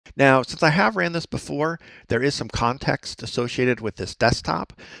Now, since I have ran this before, there is some context associated with this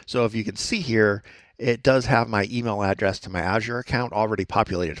desktop. So if you can see here, it does have my email address to my Azure account already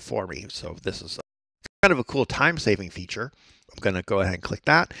populated for me. So this is kind of a cool time-saving feature. I'm going to go ahead and click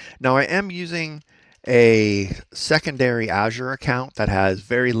that. Now I am using a secondary Azure account that has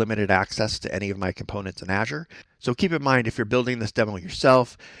very limited access to any of my components in Azure. So keep in mind if you're building this demo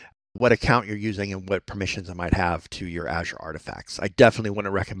yourself, what account you're using and what permissions it might have to your Azure artifacts. I definitely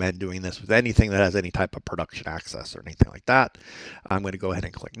wouldn't recommend doing this with anything that has any type of production access or anything like that. I'm going to go ahead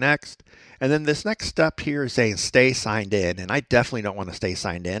and click next. And then this next step here is saying stay signed in, and I definitely don't want to stay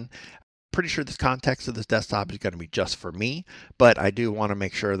signed in. Pretty sure this context of this desktop is going to be just for me, but I do want to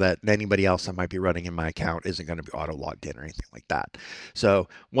make sure that anybody else that might be running in my account isn't going to be auto logged in or anything like that. So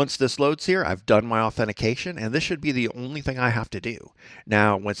once this loads here, I've done my authentication, and this should be the only thing I have to do.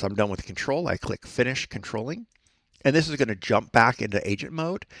 Now, once I'm done with control, I click finish controlling. And this is going to jump back into agent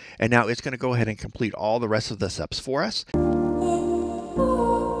mode. And now it's going to go ahead and complete all the rest of the steps for us.